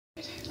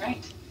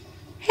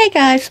Hey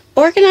guys,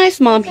 Organized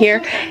Mom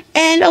here,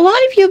 and a lot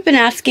of you have been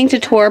asking to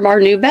tour our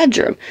new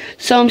bedroom,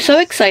 so I'm so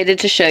excited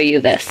to show you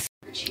this.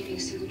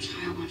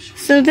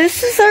 So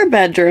this is our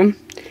bedroom,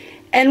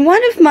 and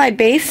one of my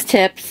base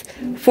tips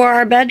for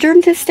our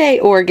bedroom to stay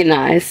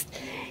organized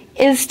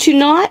is to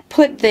not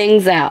put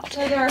things out,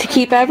 to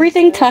keep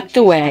everything tucked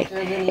away.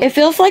 It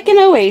feels like an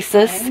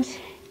oasis,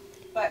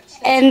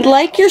 and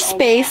like your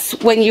space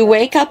when you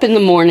wake up in the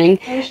morning,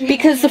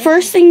 because the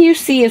first thing you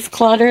see is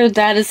clutter.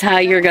 That is how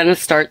you're going to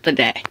start the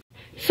day.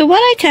 So what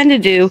I tend to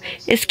do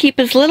is keep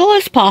as little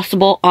as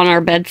possible on our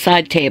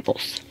bedside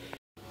tables.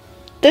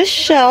 This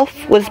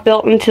shelf was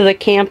built into the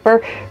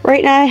camper.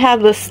 Right now I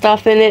have this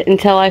stuff in it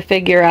until I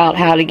figure out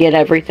how to get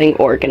everything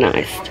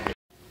organized.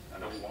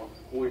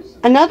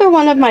 Another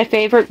one of my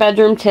favorite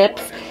bedroom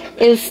tips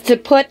is to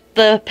put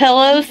the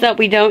pillows that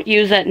we don't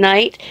use at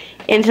night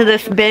into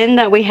this bin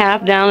that we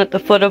have down at the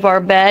foot of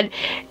our bed.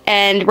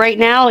 And right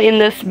now in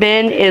this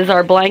bin is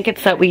our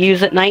blankets that we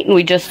use at night, and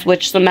we just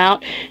switch them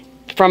out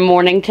from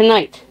morning to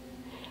night.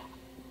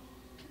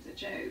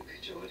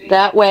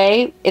 That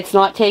way it's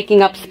not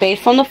taking up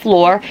space on the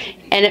floor,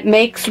 and it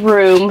makes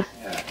room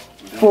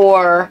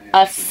for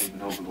us,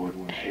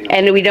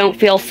 and we don't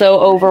feel so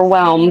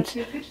overwhelmed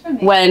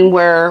when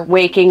we're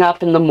waking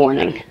up in the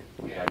morning.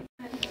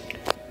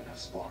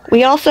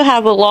 We also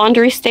have a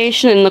laundry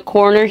station in the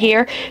corner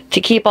here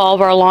to keep all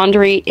of our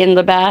laundry in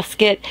the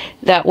basket.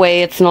 That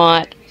way it's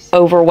not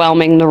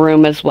overwhelming the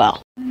room as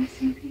well.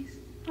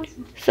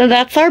 So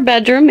that's our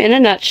bedroom in a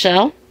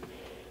nutshell.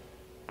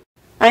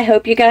 I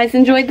hope you guys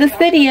enjoyed this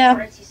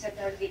video.